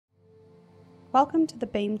Welcome to the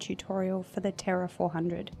BEAM tutorial for the Terra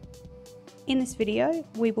 400. In this video,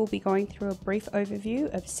 we will be going through a brief overview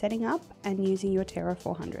of setting up and using your Terra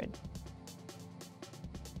 400.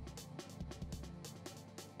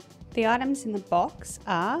 The items in the box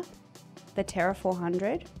are the Terra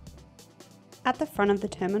 400. At the front of the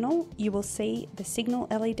terminal, you will see the signal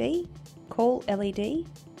LED, call LED,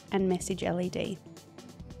 and message LED.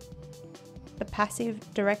 The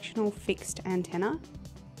passive directional fixed antenna,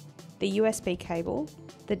 the USB cable,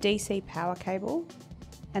 the DC power cable,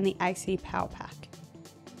 and the AC power pack.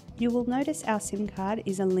 You will notice our SIM card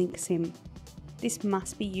is a Link SIM. This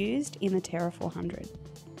must be used in the Terra 400.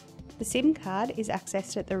 The SIM card is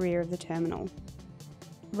accessed at the rear of the terminal.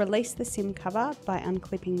 Release the SIM cover by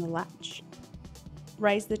unclipping the latch.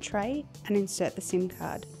 Raise the tray and insert the SIM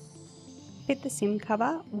card. Fit the SIM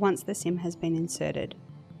cover once the SIM has been inserted.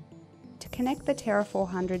 To connect the Terra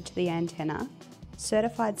 400 to the antenna,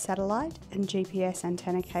 certified satellite and GPS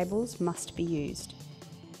antenna cables must be used.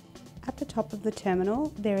 At the top of the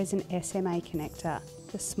terminal, there is an SMA connector,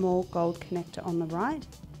 the small gold connector on the right,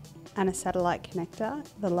 and a satellite connector,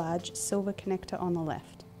 the large silver connector on the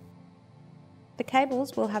left. The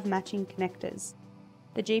cables will have matching connectors.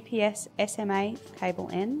 The GPS SMA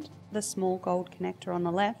cable end, the small gold connector on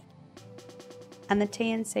the left, and the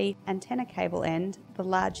TNC antenna cable end, the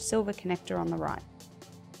large silver connector on the right.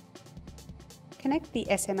 Connect the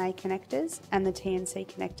SMA connectors and the TNC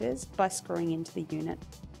connectors by screwing into the unit.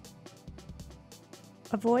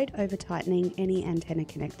 Avoid over-tightening any antenna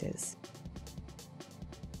connectors.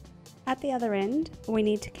 At the other end, we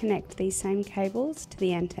need to connect these same cables to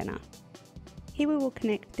the antenna. Here we will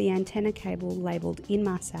connect the antenna cable labelled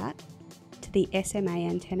Inmarsat to the SMA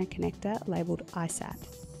antenna connector labelled ISAT.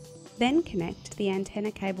 Then connect the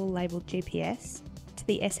antenna cable labelled GPS to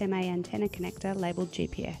the SMA antenna connector labelled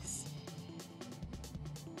GPS.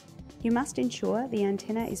 You must ensure the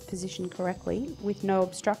antenna is positioned correctly with no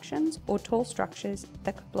obstructions or tall structures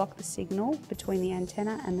that could block the signal between the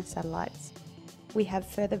antenna and the satellites. We have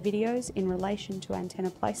further videos in relation to antenna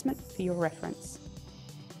placement for your reference.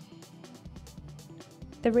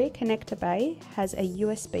 The rear connector bay has a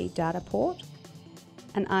USB data port,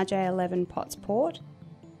 an RJ11 POTS port,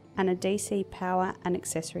 and a DC power and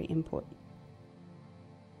accessory input.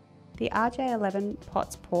 The RJ11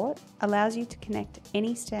 POTS port allows you to connect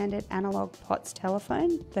any standard analog POTS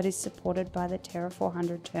telephone that is supported by the Terra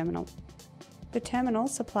 400 terminal. The terminal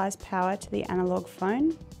supplies power to the analog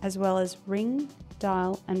phone as well as ring,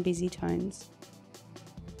 dial and busy tones.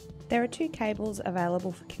 There are two cables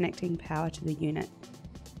available for connecting power to the unit.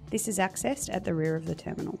 This is accessed at the rear of the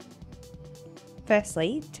terminal.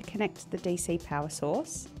 Firstly, to connect the DC power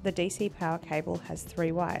source, the DC power cable has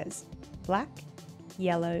three wires: black,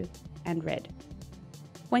 yellow and red.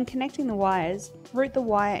 When connecting the wires, route the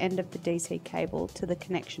wire end of the DC cable to the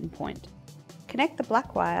connection point. Connect the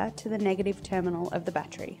black wire to the negative terminal of the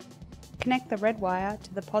battery. Connect the red wire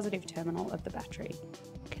to the positive terminal of the battery.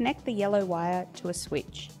 Connect the yellow wire to a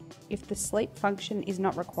switch. If the sleep function is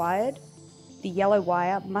not required, the yellow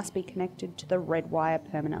wire must be connected to the red wire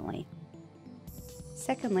permanently.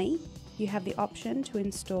 Secondly, you have the option to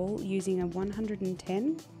install using a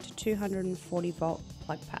 110 to 240 volt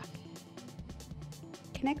plug pack.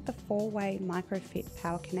 Connect the 4-way microfit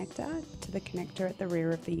power connector to the connector at the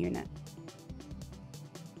rear of the unit.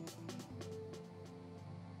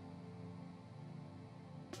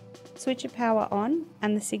 Switch your power on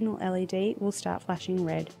and the signal LED will start flashing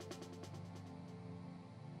red.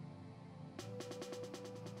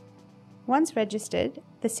 Once registered,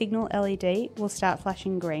 the signal LED will start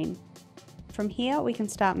flashing green. From here, we can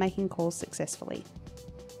start making calls successfully.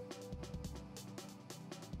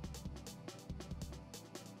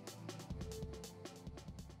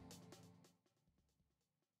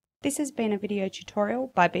 This has been a video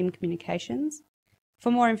tutorial by BEAM Communications.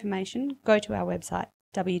 For more information, go to our website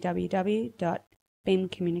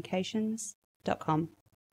www.beamcommunications.com.